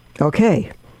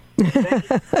 Okay.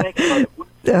 Thank you.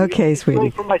 Okay,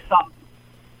 sweetie. For my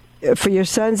son. For your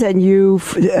sons and you,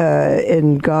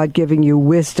 in God giving you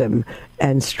wisdom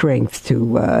and strength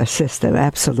to assist them.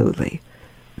 Absolutely.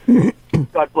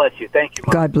 God bless you. Thank you,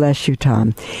 Mom. God bless you,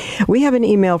 Tom. We have an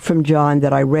email from John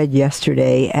that I read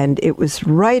yesterday, and it was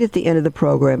right at the end of the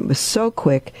program. It was so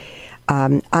quick.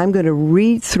 I'm going to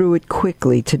read through it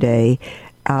quickly today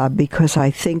because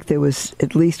I think there was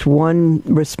at least one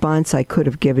response I could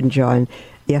have given John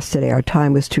yesterday. Our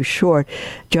time was too short.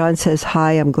 John says,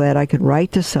 "Hi, I'm glad I could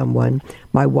write to someone.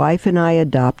 My wife and I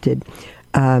adopted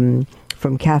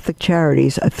from Catholic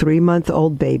Charities a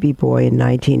 3-month-old baby boy in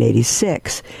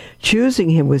 1986.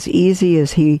 Choosing him was easy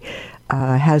as he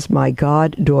has my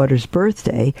goddaughter's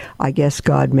birthday. I guess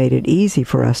God made it easy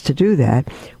for us to do that.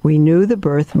 We knew the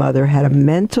birth mother had a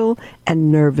mental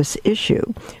and nervous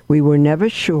issue. We were never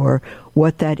sure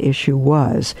what that issue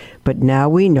was, but now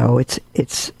we know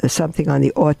it's something on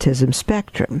the autism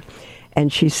spectrum."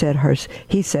 And she said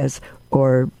he's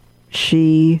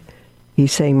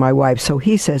saying my wife. So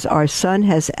he says, "Our son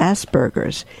has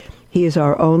Asperger's. He is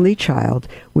our only child.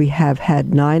 We have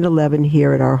had 9/11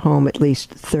 here at our home at least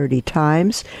 30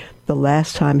 times. The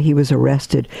last time he was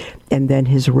arrested, and then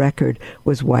his record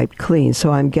was wiped clean."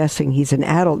 So I'm guessing he's an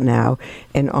adult now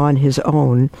and on his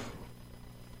own.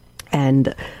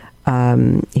 And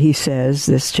he says,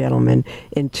 this gentleman,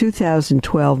 "In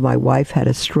 2012, my wife had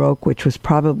a stroke, which was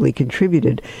probably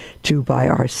contributed to by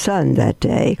our son that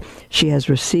day. She has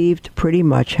recovered pretty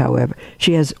much,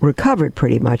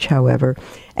 however,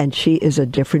 and she is a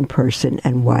different person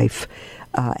and wife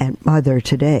and mother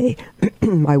today.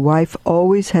 My wife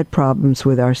always had problems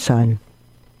with our son.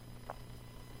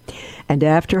 And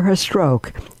after her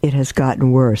stroke, it has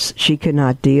gotten worse. She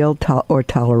cannot deal or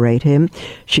tolerate him.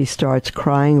 She starts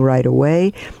crying right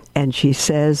away, and she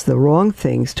says the wrong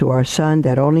things to our son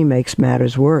that only makes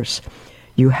matters worse.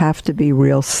 You have to be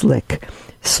real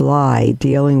sly,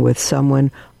 dealing with someone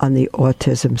on the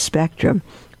autism spectrum.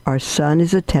 Our son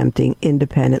is attempting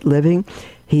independent living.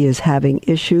 He is having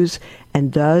issues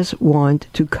and does want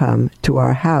to come to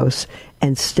our house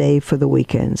and stay for the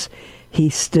weekends. He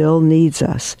still needs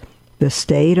us. The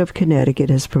state of Connecticut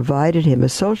has provided him a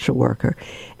social worker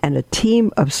and a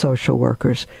team of social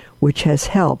workers, which has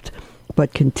helped,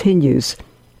 but continues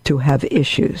to have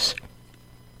issues.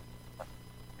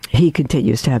 He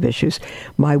continues to have issues.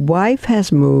 My wife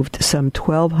has moved some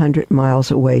 1,200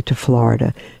 miles away to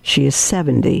Florida. She is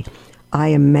 70. I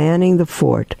am manning the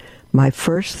fort. My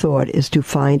first thought is to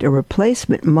find a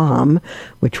replacement mom,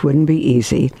 which wouldn't be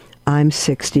easy. I'm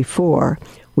 64.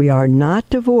 We are not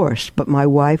divorced, but my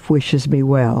wife wishes me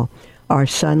well. Our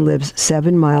son lives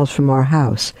 7 miles from our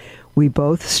house. We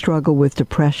both struggle with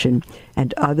depression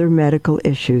and other medical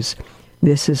issues.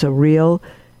 This is a real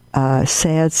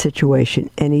sad situation.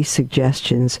 Any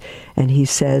suggestions? And he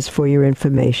says, for your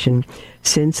information,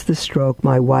 since the stroke,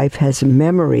 my wife has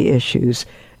memory issues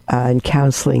and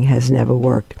counseling has never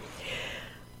worked.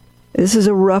 This is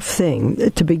a rough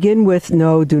thing. To begin with,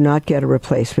 no, do not get a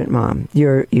replacement mom.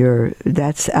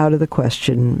 That's out of the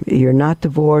question. You're not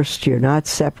divorced. You're not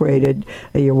separated.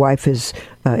 Your wife is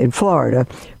in Florida,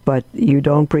 but you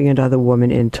don't bring another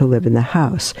woman in to live in the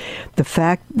house. The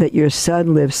fact that your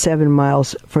son lives 7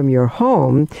 miles from your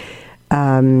home,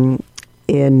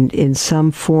 in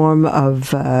some form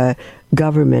of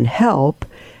government help,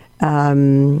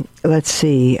 let's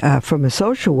see, from a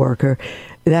social worker,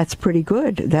 that's pretty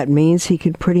good. That means he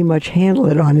can pretty much handle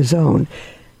it on his own.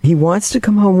 He wants to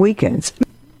come home weekends,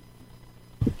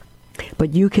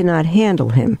 but you cannot handle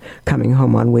him coming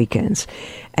home on weekends.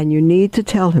 And you need to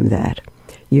tell him that.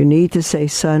 You need to say,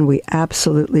 son, we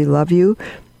absolutely love you,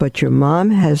 but your mom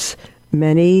has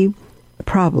many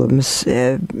problems,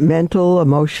 mental,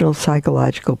 emotional,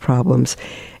 psychological problems,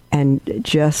 and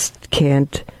just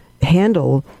can't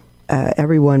handle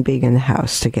everyone being in the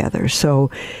house together. So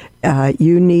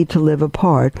you need to live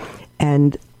apart,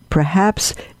 and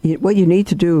perhaps what you need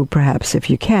to do, perhaps if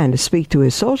you can, is speak to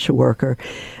his social worker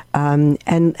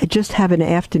and just have an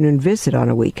afternoon visit on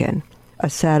a weekend,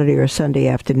 a Saturday or Sunday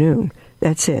afternoon.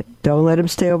 That's it. Don't let him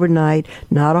stay overnight,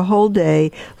 not a whole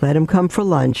day. Let him come for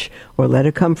lunch, or let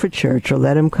him come for church, or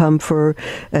let him come for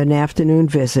an afternoon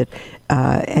visit,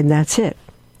 and that's it.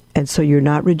 And so you're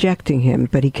not rejecting him,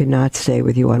 but he cannot stay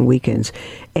with you on weekends.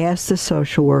 Ask the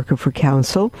social worker for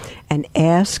counsel, and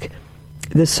ask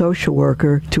the social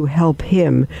worker to help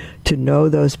him to know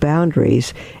those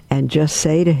boundaries, and just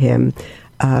say to him,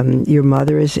 Your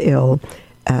mother is ill.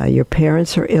 Your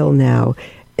parents are ill now.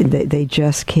 They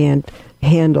just can't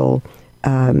handle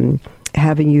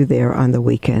having you there on the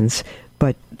weekends.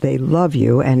 But they love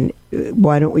you, and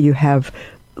why don't you have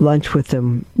lunch with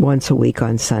them once a week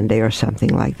on Sunday or something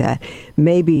like that?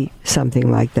 Maybe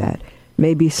something like that.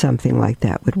 Maybe something like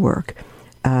that would work.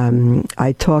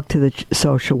 I talk to the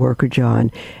social worker,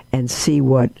 John, and see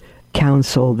what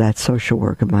counsel that social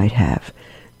worker might have.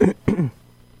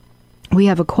 We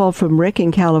have a call from Rick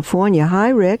in California. Hi,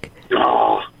 Rick.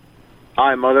 Oh,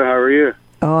 hi, Mother. How are you?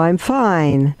 Oh, I'm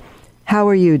fine. How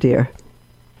are you, dear?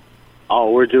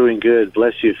 Oh, we're doing good.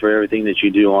 Bless you for everything that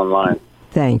you do online.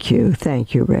 Thank you,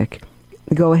 Rick.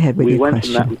 Go ahead with your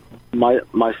question.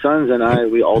 My sons and I,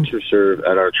 we altar serve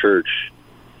at our church.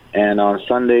 And on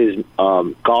Sunday's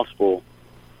gospel,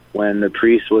 when the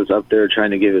priest was up there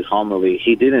trying to give his homily,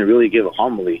 he didn't really give a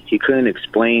homily. He couldn't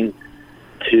explain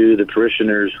to the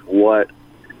parishioners what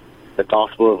the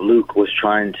Gospel of Luke was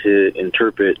trying to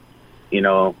interpret,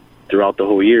 throughout the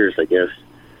whole years, I guess.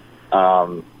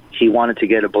 He wanted to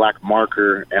get a black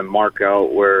marker and mark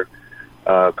out where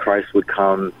Christ would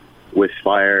come with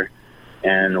fire,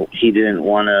 and he didn't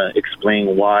want to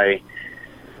explain why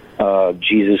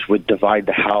Jesus would divide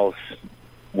the house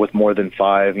with more than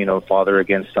 5, father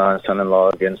against son, son-in-law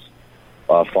against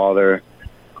father.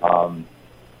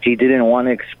 He didn't want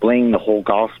to explain the whole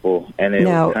gospel, and it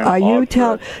now, was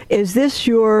kind of is this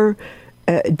your?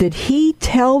 Did he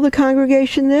tell the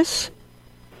congregation this?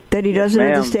 That he doesn't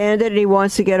understand it, and he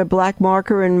wants to get a black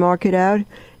marker and mark it out?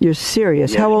 You're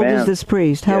serious? Yes, how old ma'am. is this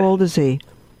priest? How old is he?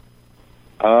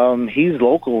 He's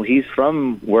local. He's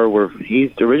from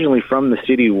he's originally from the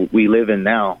city we live in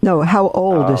now. No, how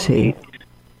old is he?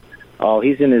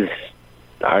 He's in his,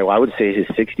 I would say his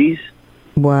 60s.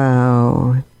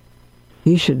 Wow.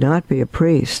 He should not be a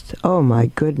priest. Oh my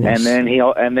goodness!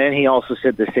 And then he also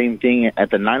said the same thing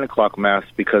at the 9 o'clock mass,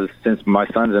 because since my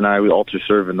sons and I, we altar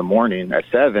serve in the morning at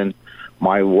 7.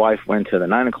 My wife went to the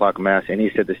 9 o'clock mass, and he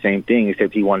said the same thing. He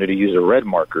said he wanted to use a red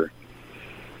marker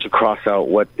to cross out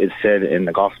what is said in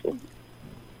the gospel.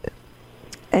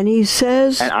 And he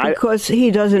says because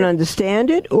he doesn't understand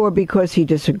it, or because he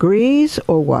disagrees,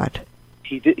 or what?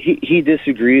 He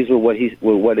disagrees with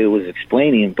what it was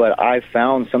explaining, but I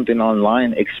found something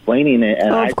online explaining it,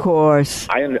 and of course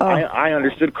I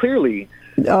understood clearly.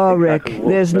 Oh, Rick,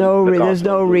 there's no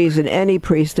reason any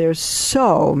priest. There's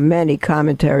so many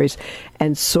commentaries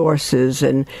and sources,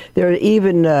 and there are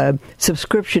even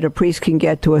subscription a priest can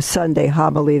get to a Sunday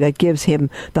homily that gives him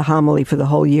the homily for the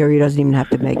whole year. He doesn't even have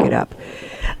to make it up.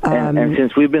 And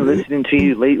since we've been listening to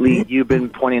you lately, you've been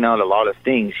pointing out a lot of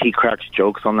things. He cracks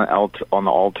jokes on the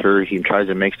altar. He tries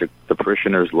to make the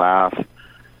parishioners laugh.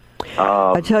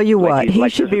 I tell you what, he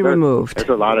should be removed. There's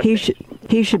a lot of he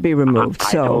should be removed.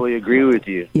 I totally agree with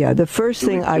you. Yeah, the first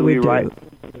thing I would do.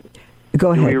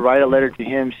 Go ahead. Do we write a letter to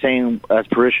him saying, as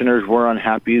parishioners, we're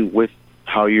unhappy with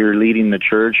how you're leading the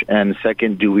church? And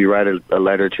second, do we write a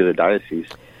letter to the diocese?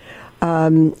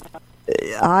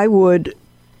 I would,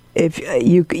 if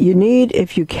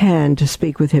you can, to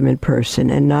speak with him in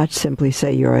person and not simply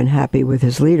say you're unhappy with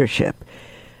his leadership.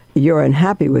 You're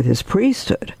unhappy with his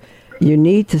priesthood. You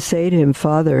need to say to him,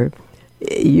 Father,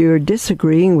 you're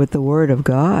disagreeing with the Word of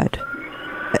God,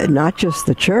 not just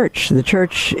the church. The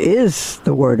church is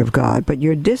the Word of God, but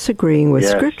you're disagreeing with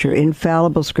Scripture,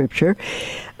 infallible Scripture.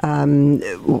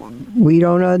 We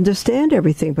don't understand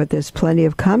everything, but there's plenty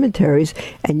of commentaries,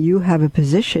 and you have a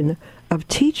position of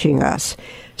teaching us.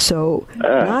 So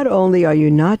not only are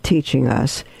you not teaching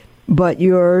us, but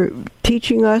you're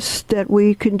teaching us that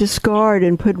we can discard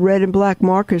and put red and black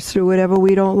markers through whatever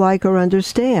we don't like or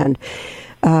understand.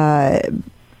 And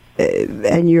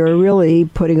you're really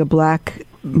putting a black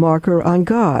marker on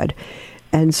God.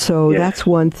 And so that's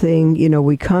one thing.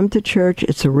 We come to church,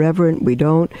 it's irreverent, we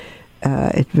don't.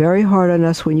 It's very hard on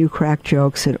us when you crack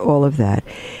jokes and all of that.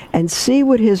 And see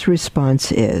what his response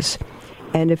is.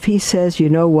 And if he says, you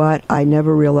know what, I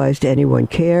never realized anyone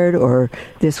cared, or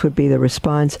this would be the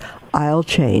response, I'll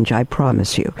change, I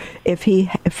promise you. If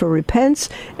he repents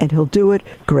and he'll do it,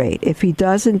 great. If he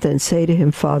doesn't, then say to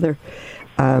him, Father,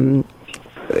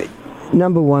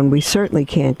 number one, we certainly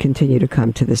can't continue to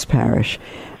come to this parish,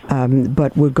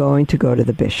 but we're going to go to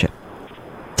the bishop.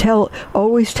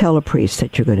 Always tell a priest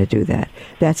that you're going to do that.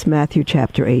 That's Matthew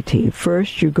chapter 18.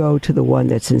 First, you go to the one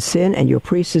that's in sin, and your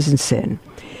priest is in sin.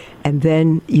 And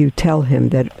then you tell him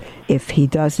that if he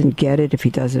doesn't get it, if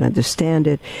he doesn't understand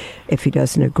it, if he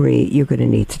doesn't agree, you're going to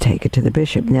need to take it to the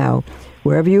bishop. Now,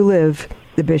 wherever you live,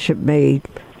 the bishop I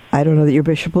don't know that your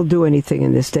bishop will do anything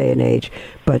in this day and age,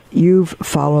 but you've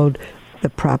followed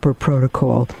the proper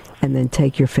protocol and then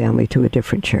take your family to a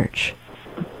different church.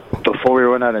 Before we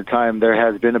run out of time, there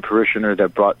has been a parishioner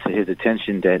that brought to his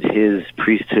attention that his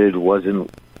priesthood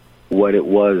wasn't what it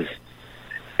was,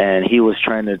 and he was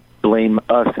trying to blame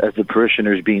us as the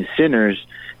parishioners being sinners,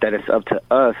 that it's up to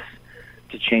us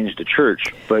to change the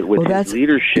church. But with his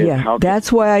leadership,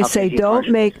 that's why I say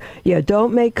don't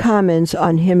make comments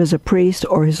on him as a priest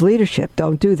or his leadership.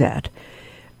 Don't do that.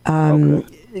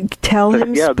 Tell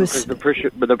him. Yeah, because the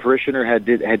parishioner had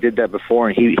did that before,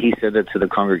 and he said that to the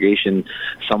congregation.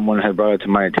 Someone had brought it to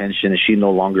my attention, and she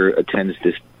no longer attends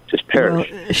this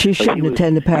parish. Well, she shouldn't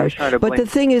attend the parish. But the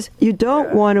thing is, you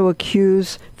don't want to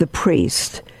accuse the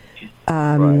priest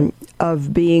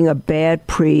of being a bad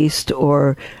priest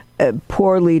or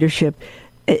poor leadership.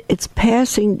 It's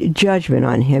passing judgment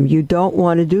on him. You don't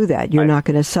want to do that. You're not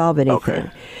going to solve anything. Okay.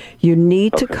 You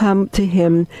need to come to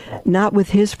him, not with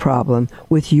his problem,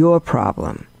 with your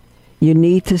problem. You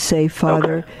need to say,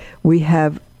 Father, we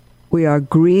are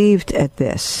grieved at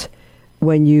this.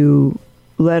 When you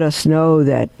let us know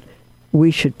that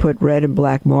we should put red and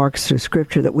black marks through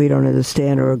Scripture that we don't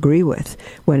understand or agree with,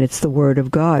 when it's the Word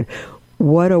of God,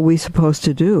 what are we supposed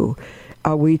to do?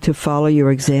 Are we to follow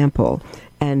your example?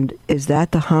 And is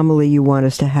that the homily you want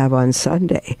us to have on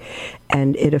Sunday?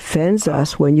 And it offends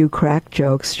us when you crack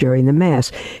jokes during the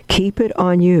Mass. Keep it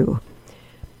on you.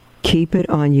 Keep it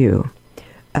on you.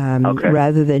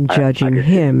 Rather than judging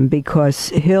him, because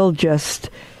he'll just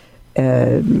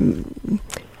blow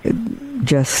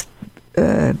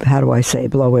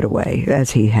it away,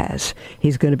 as he has.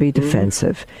 He's going to be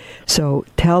defensive. So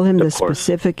tell him the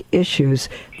specific issues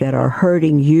that are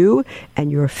hurting you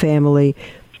and your family.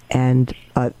 And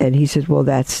he says, well,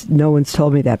 no one's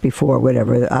told me that before,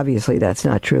 whatever. Obviously, that's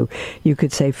not true. You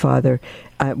could say, Father,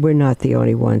 we're not the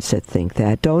only ones that think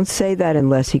that. Don't say that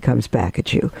unless he comes back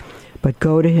at you. But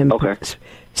go to him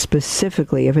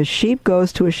specifically. If a sheep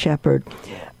goes to a shepherd,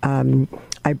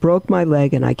 I broke my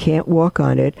leg and I can't walk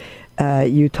on it.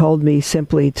 You told me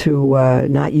simply to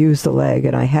not use the leg,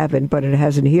 and I haven't, but it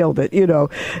hasn't healed it.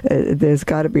 There's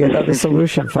got to be another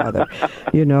solution, Father.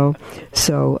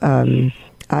 So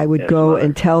I would go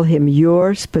and tell him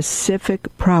your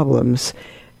specific problems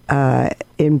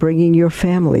in bringing your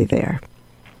family there.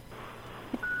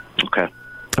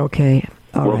 Okay.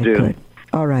 All right. Good.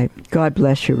 All right. God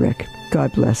bless you, Rick.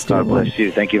 God bless you. God bless you.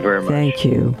 Thank you very much. Thank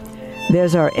you.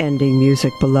 There's our ending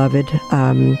music, beloved.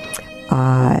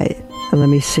 Let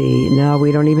me see. Now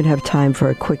we don't even have time for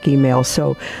a quick email,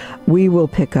 so we will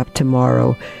pick up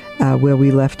tomorrow where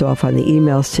we left off on the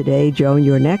emails today. Joan,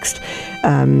 you're next.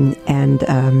 I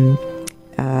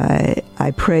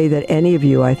pray that any of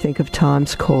you, I think of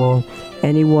Tom's call,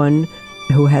 anyone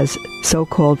who has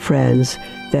so-called friends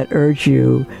that urge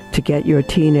you to get your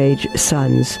teenage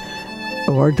sons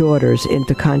or daughters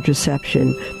into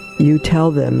contraception, you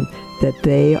tell them that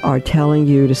they are telling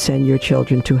you to send your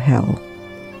children to hell.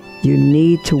 You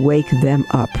need to wake them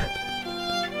up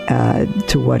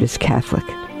to what is Catholic.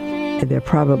 They're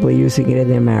probably using it in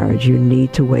their marriage. You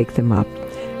need to wake them up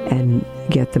and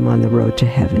get them on the road to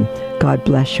heaven. God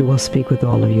bless you. We'll speak with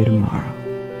all of you tomorrow.